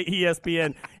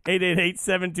 888-ESPN,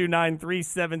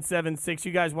 888-729-3776.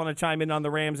 You guys want to chime in on the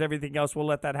Rams, everything else, we'll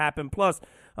let that happen. Plus,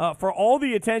 for all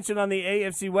the attention on the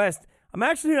AFC West, I'm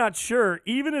actually not sure,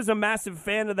 even as a massive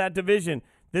fan of that division,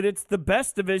 that it's the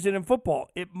best division in football.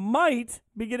 It might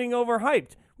be getting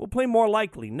overhyped. We'll play More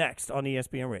Likely next on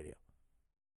ESPN Radio.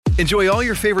 Enjoy all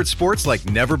your favorite sports like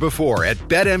never before at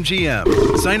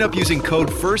BetMGM. Sign up using code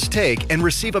FIRSTTAKE and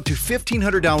receive up to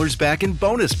 $1,500 back in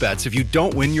bonus bets if you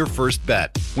don't win your first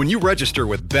bet. When you register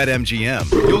with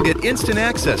BetMGM, you'll get instant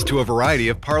access to a variety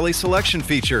of parlay selection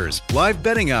features, live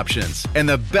betting options, and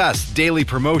the best daily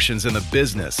promotions in the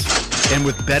business. And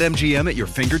with BetMGM at your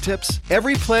fingertips,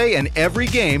 every play and every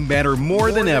game matter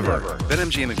more than ever.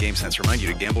 BetMGM and GameSense remind you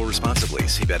to gamble responsibly.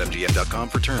 See BetMGM.com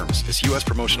for terms. This U.S.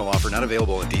 promotional offer not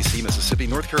available in D.C., Mississippi,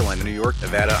 North Carolina, New York,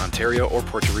 Nevada, Ontario, or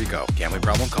Puerto Rico. Gambling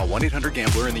problem? Call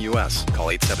 1-800-GAMBLER in the U.S. Call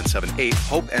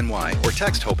 877-8-HOPE-NY or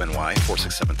text HOPE-NY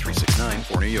 467-369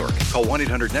 for New York. Call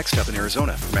 1-800-NEXT-STEP in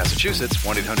Arizona. For Massachusetts,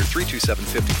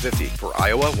 1-800-327-5050. For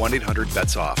Iowa,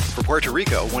 1-800-BETS-OFF. For Puerto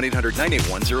Rico,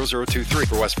 1-800-981-0023.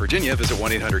 For West Virginia, visit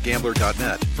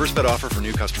 1-800-GAMBLER.net. First bet offer for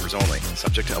new customers only.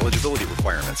 Subject to eligibility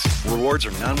requirements. Rewards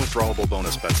are non-withdrawable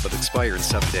bonus bets that expire in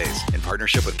 7 days. In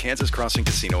partnership with Kansas Crossing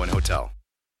Casino and Hotel.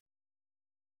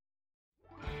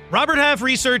 Robert Half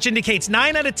research indicates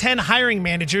 9 out of 10 hiring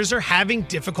managers are having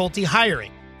difficulty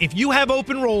hiring. If you have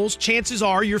open roles, chances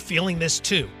are you're feeling this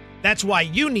too. That's why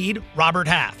you need Robert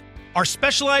Half. Our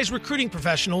specialized recruiting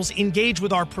professionals engage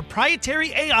with our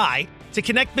proprietary AI to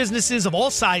connect businesses of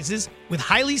all sizes with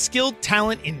highly skilled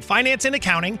talent in finance and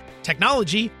accounting,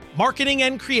 technology, marketing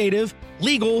and creative,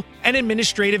 legal, and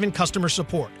administrative and customer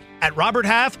support. At Robert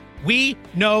Half, we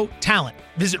know talent.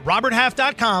 Visit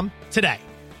roberthalf.com today.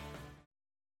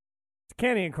 It's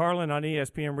Kenny and Carlin on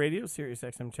ESPN Radio, Sirius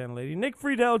XM Channel 80. Nick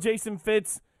Friedel, Jason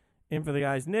Fitz, in for the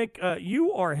guys. Nick,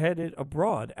 you are headed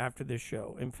abroad after this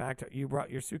show. In fact, you brought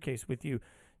your suitcase with you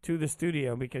to the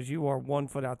studio because you are 1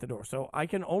 foot out the door. So I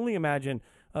can only imagine,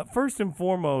 first and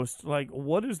foremost, like,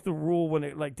 what is the rule when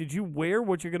it, like, did you wear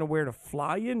what you're going to wear to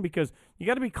fly in? Because you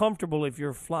got to be comfortable if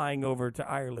you're flying over to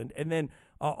Ireland. And then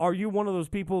are you one of those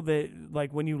people that,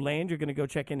 like, when you land, you're going to go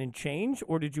check in and change?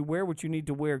 Or did you wear what you need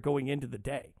to wear going into the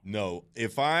day? No.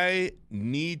 If I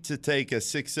need to take a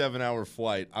 6-7 hour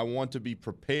flight, I want to be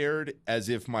prepared as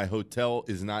if my hotel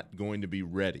is not going to be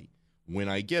ready when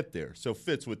I get there. So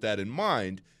Fitz, with that in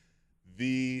mind,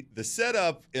 the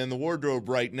setup and the wardrobe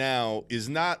right now is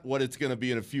not what it's going to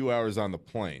be in a few hours on the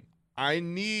plane.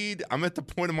 I'm at the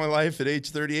point in my life at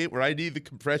age 38 where I need the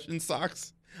compression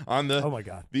socks on the, oh my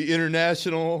God, the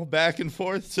international back and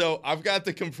forth. So I've got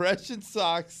the compression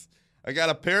socks. I got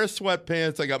a pair of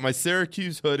sweatpants. I got my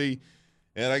Syracuse hoodie,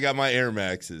 and I got my Air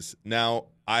Maxes. Now,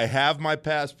 I have my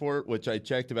passport, which I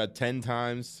checked about 10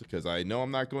 times because I know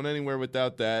I'm not going anywhere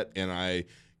without that. And I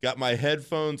got my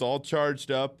headphones all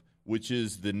charged up, which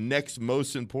is the next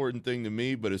most important thing to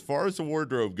me. But as far as the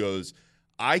wardrobe goes,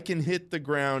 I can hit the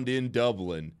ground in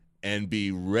Dublin and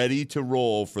be ready to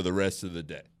roll for the rest of the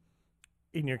day.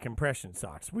 In your compression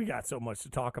socks. We got so much to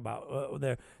talk about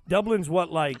there. Dublin's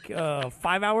what, like 5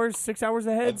 hours, 6 hours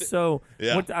ahead? So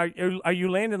yeah. What, are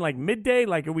you landing like midday?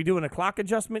 Like, are we doing a clock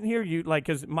adjustment here? You like,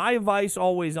 because my advice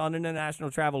always on international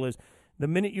travel is the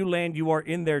minute you land, you are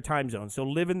in their time zone. So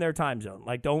live in their time zone.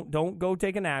 Like, don't go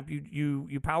take a nap.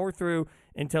 You power through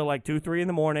until like 2, 3 in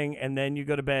the morning, and then you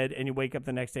go to bed and you wake up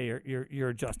the next day. You're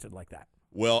adjusted like that.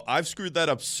 Well, I've screwed that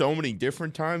up so many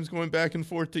different times going back and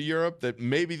forth to Europe that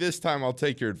maybe this time I'll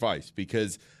take your advice,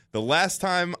 because the last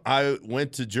time I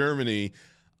went to Germany,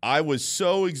 I was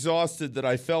so exhausted that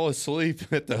I fell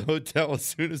asleep at the hotel as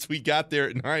soon as we got there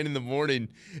at 9 in the morning.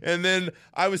 And then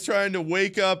I was trying to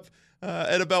wake up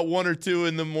at about 1 or 2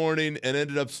 in the morning and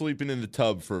ended up sleeping in the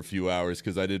tub for a few hours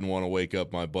because I didn't want to wake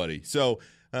up my buddy. So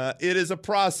it is a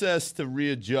process to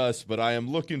readjust, but I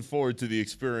am looking forward to the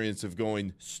experience of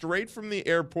going straight from the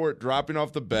airport, dropping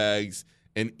off the bags,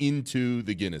 and into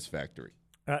the Guinness factory.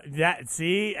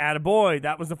 Attaboy.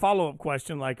 That was the follow-up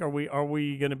question. Like, are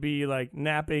we going to be like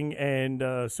napping and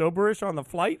soberish on the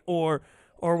flight, or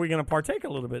are we going to partake a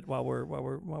little bit while we're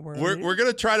We're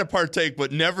going to try to partake,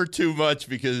 but never too much,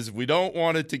 because we don't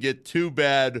want it to get too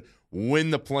bad when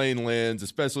the plane lands,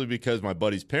 especially because my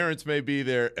buddy's parents may be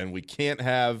there, and we can't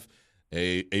have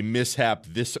a mishap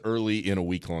this early in a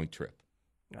week-long trip.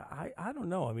 I don't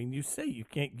know. I mean, you say you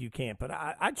can't, but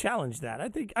I challenge that. I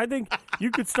think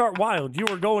you could start wild. You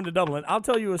were going to Dublin. I'll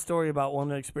tell you a story about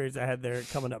one experience I had there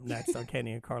coming up next on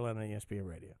Kenny and Carlin on ESPN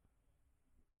Radio.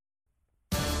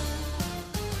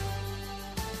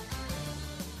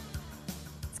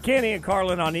 It's Kenny and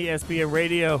Carlin on ESPN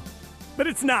Radio, but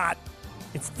it's not.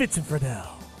 It's Fitz and Friedel.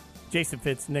 Jason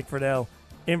Fitz, Nick Friedel,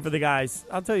 in for the guys.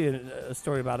 I'll tell you a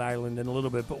story about Ireland in a little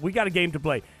bit, but we got a game to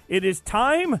play. It is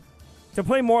time to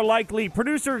play more likely.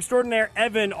 Producer extraordinaire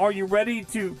Evan, are you ready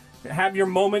to have your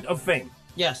moment of fame?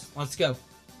 Yes, let's go.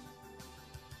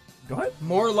 Go ahead.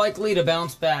 More likely to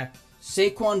bounce back,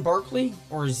 Saquon Barkley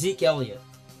or Zeke Elliott?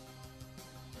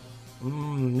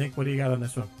 Nick, what do you got on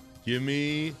this one? Give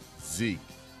me Zeke.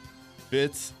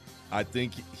 Fitz, I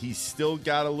think he's still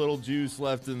got a little juice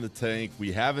left in the tank.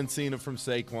 We haven't seen it from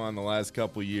Saquon the last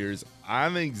couple of years. I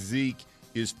think Zeke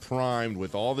is primed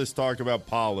with all this talk about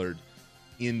Pollard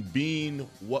in being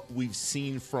what we've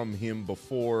seen from him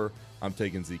before. I'm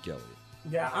taking Zeke Elliott.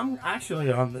 Yeah, I'm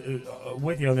actually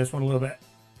with you on this one a little bit.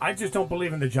 I just don't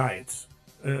believe in the Giants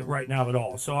right now at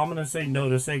all. So I'm going to say no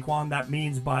to Saquon. That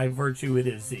means by virtue it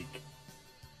is Zeke.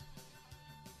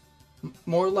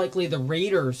 More likely the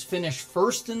Raiders finish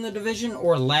first in the division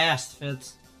or last,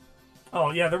 Fitz? Oh,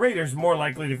 yeah, the Raiders more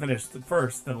likely to finish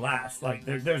first than last. Like,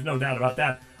 there's no doubt about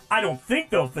that. I don't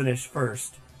think they'll finish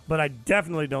first, but I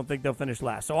definitely don't think they'll finish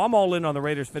last. So I'm all in on the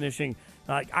Raiders finishing.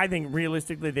 I think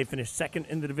realistically they finish second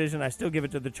in the division. I still give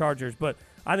it to the Chargers, but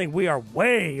I think we are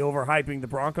way overhyping the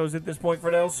Broncos at this point,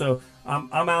 Fidel. So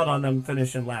I'm out on them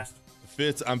finishing last.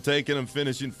 Fitz, I'm taking them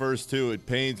finishing first, too. It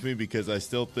pains me because I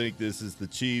still think this is the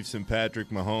Chiefs and Patrick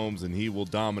Mahomes, and he will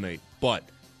dominate. But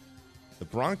the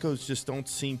Broncos just don't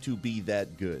seem to be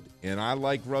that good. And I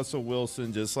like Russell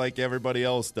Wilson just like everybody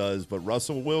else does, but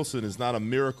Russell Wilson is not a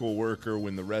miracle worker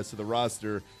when the rest of the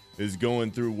roster is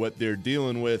going through what they're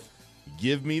dealing with.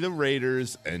 Give me the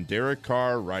Raiders and Derek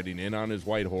Carr riding in on his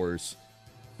white horse,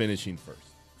 finishing first.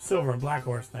 Silver and black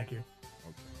horse, thank you.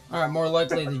 All right, more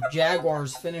likely the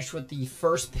Jaguars finish with the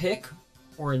first pick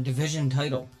or a division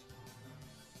title?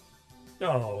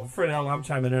 Oh, Fidel, I'm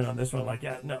chiming in on this one. Like,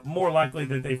 yeah, no, more likely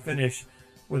that they finish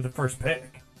with the first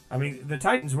pick. I mean, the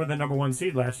Titans were the number 1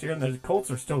 seed last year, and the Colts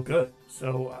are still good.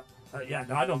 So,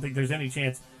 I don't think there's any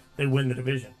chance they win the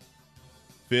division.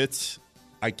 Fitz,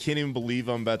 I can't even believe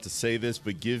I'm about to say this,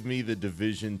 but give me the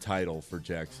division title for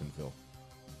Jacksonville.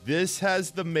 This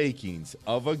has the makings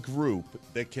of a group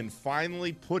that can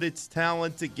finally put its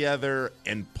talent together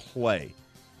and play.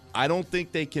 I don't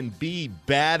think they can be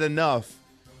bad enough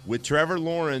with Trevor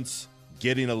Lawrence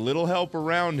getting a little help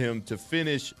around him to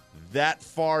finish that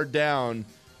far down.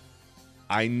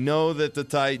 I know that the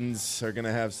Titans are going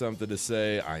to have something to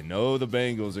say. I know the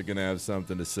Bengals are going to have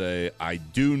something to say. I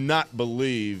do not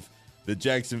believe that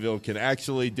Jacksonville can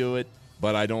actually do it,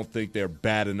 but I don't think they're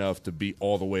bad enough to be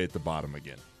all the way at the bottom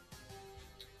again.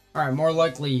 All right, more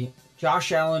likely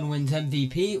Josh Allen wins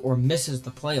MVP or misses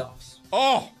the playoffs?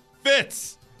 Oh,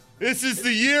 Fitz, this is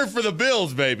the year for the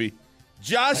Bills, baby.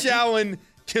 Josh Allen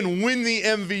can win the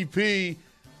MVP.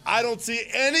 I don't see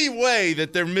any way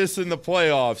that they're missing the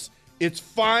playoffs. It's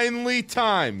finally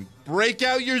time. Break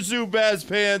out your Zubaz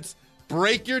pants.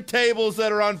 Break your tables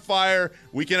that are on fire.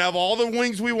 We can have all the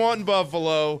wings we want in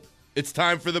Buffalo. It's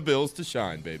time for the Bills to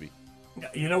shine, baby.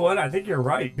 You know what? I think you're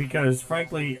right because,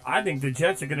 frankly, I think the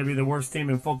Jets are going to be the worst team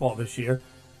in football this year.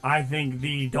 I think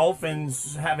the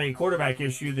Dolphins have a quarterback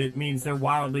issue that means they're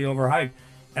wildly overhyped.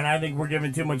 And I think we're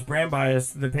giving too much brand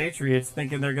bias to the Patriots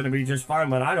thinking they're going to be just fine,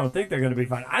 but I don't think they're going to be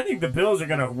fine. I think the Bills are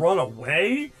going to run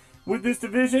away with this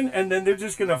division, and then they're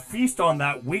just going to feast on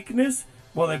that weakness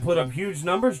while they put up huge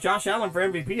numbers. Josh Allen for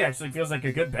MVP actually feels like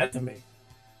a good bet to me.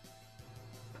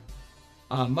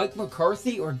 Mike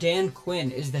McCarthy or Dan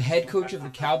Quinn is the head coach of the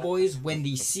Cowboys when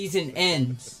the season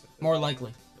ends, more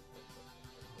likely?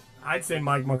 I'd say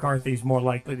Mike McCarthy's more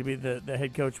likely to be the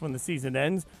head coach when the season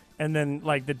ends. And then,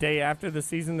 like, the day after the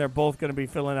season, they're both going to be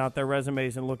filling out their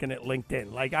resumes and looking at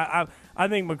LinkedIn. Like, I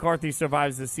think McCarthy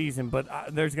survives the season, but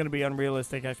there's going to be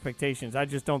unrealistic expectations. I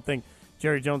just don't think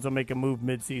Jerry Jones will make a move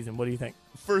midseason. What do you think?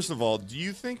 First of all, do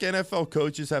you think NFL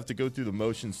coaches have to go through the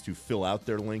motions to fill out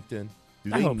their LinkedIn? Do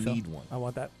they need one? I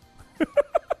want that.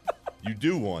 You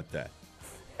do want that.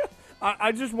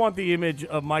 I just want the image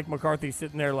of Mike McCarthy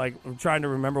sitting there, like, trying to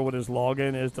remember what his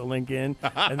login is to LinkedIn,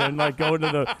 and then, like, go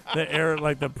to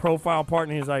the profile part,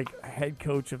 and he's like, head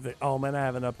coach of the, oh, man, I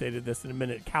haven't updated this in a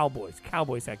minute, Cowboys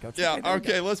head coach. Yeah,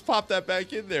 okay, let's pop that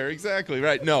back in there. Exactly,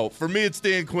 right. No, for me, it's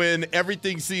Dan Quinn.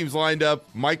 Everything seems lined up.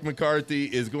 Mike McCarthy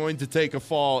is going to take a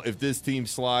fall if this team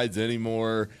slides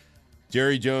anymore.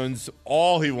 Jerry Jones,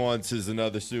 all he wants is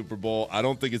another Super Bowl. I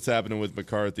don't think it's happening with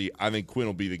McCarthy. I think Quinn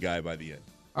will be the guy by the end.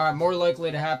 All right, more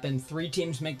likely to happen, 3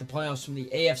 teams make the playoffs from the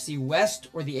AFC West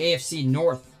or the AFC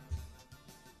North?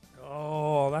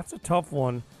 Oh, that's a tough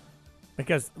one.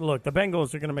 Because, look, the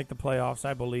Bengals are going to make the playoffs.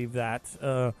 I believe that.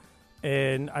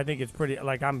 And I think it's pretty,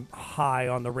 like, I'm high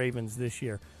on the Ravens this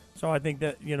year. So I think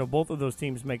that, both of those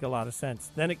teams make a lot of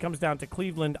sense. Then it comes down to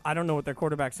Cleveland. I don't know what their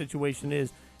quarterback situation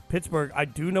is. Pittsburgh, I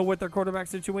do know what their quarterback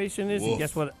situation is. Woof. And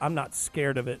guess what? I'm not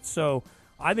scared of it. So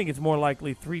I think it's more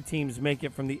likely 3 teams make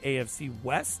it from the AFC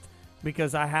West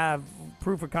because I have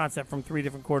proof of concept from 3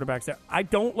 different quarterbacks there. I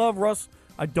don't love Russ.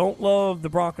 I don't love the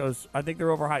Broncos. I think they're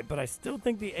overhyped, but I still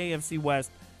think the AFC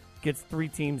West gets 3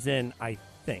 teams in, I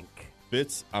think.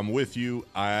 Fitz, I'm with you.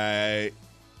 I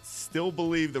still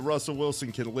believe that Russell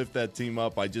Wilson can lift that team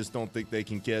up. I just don't think they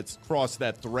can cross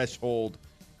that threshold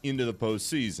into the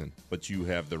postseason. But you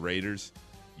have the Raiders,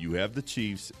 you have the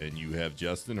Chiefs, and you have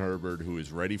Justin Herbert, who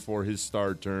is ready for his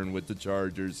star turn with the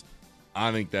Chargers.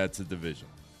 I think that's a division.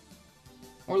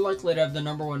 More likely to have the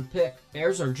number 1 pick,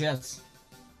 Bears or Jets?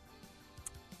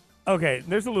 Okay,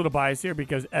 there's a little bias here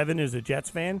because Evan is a Jets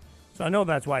fan, so I know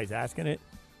that's why he's asking it.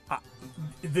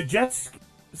 The Jets'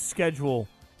 schedule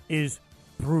is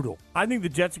brutal. I think the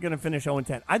Jets are going to finish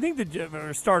 0-10. I think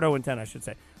or start 0-10, I should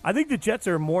say. I think the Jets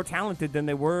are more talented than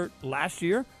they were last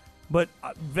year, but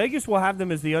Vegas will have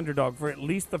them as the underdog for at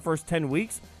least the first 10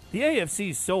 weeks. The AFC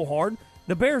is so hard.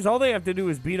 The Bears, all they have to do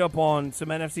is beat up on some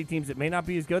NFC teams that may not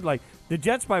be as good. Like the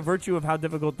Jets, by virtue of how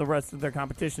difficult the rest of their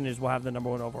competition is, will have the number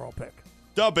 1 overall pick.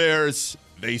 The Bears,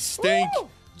 they stink. Woo!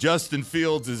 Justin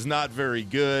Fields is not very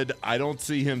good. I don't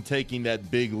see him taking that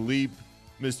big leap,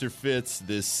 Mr. Fitz,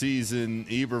 this season.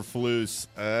 Eberflus,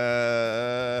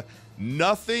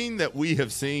 nothing that we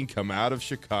have seen come out of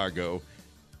Chicago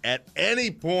at any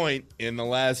point in the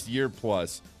last year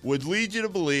plus would lead you to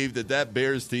believe that that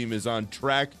Bears team is on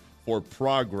track for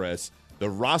progress. The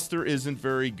roster isn't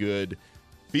very good.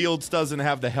 Fields doesn't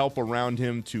have the help around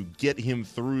him to get him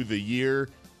through the year.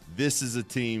 This is a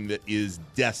team that is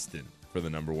destined for the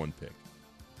number 1 pick.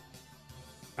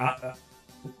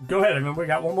 Go ahead. I mean, we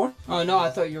got one more. Oh, no, I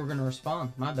thought you were going to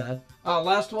respond. My bad.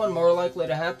 Last one, more likely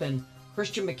to happen.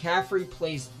 Christian McCaffrey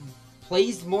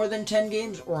plays more than 10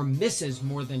 games or misses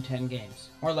more than 10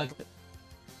 games. More likely.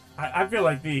 I feel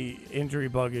like the injury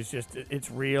bug is just, it's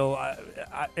real.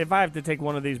 If I have to take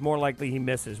one of these, more likely he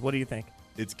misses. What do you think?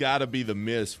 It's got to be the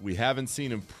miss. We haven't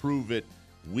seen him prove it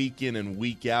week in and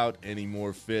week out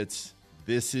anymore, Fitz.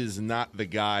 This is not the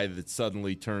guy that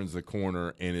suddenly turns the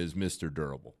corner and is Mr.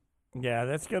 Durable. Yeah,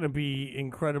 that's going to be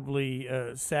incredibly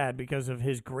sad because of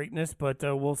his greatness, but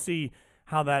we'll see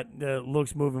how that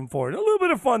looks moving forward. A little bit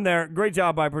of fun there. Great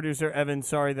job by producer Evan.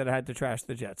 Sorry that I had to trash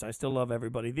the Jets. I still love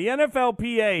everybody. The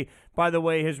NFLPA, by the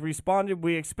way, has responded.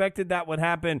 We expected that would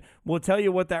happen. We'll tell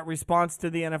you what that response to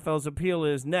the NFL's appeal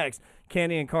is next.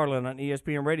 Candy and Carlin on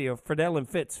ESPN Radio. Friedel and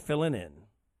Fitz filling in.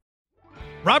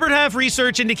 Robert Half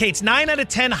research indicates 9 out of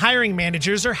 10 hiring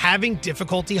managers are having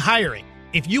difficulty hiring.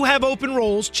 If you have open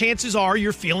roles, chances are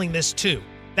you're feeling this too.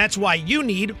 That's why you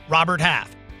need Robert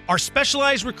Half. Our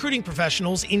specialized recruiting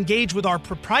professionals engage with our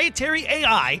proprietary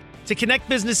AI to connect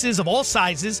businesses of all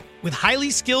sizes with highly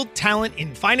skilled talent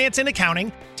in finance and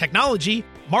accounting, technology,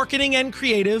 marketing and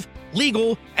creative,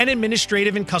 legal, and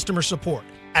administrative and customer support.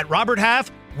 At Robert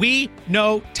Half, we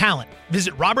know talent.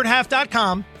 Visit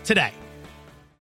roberthalf.com today.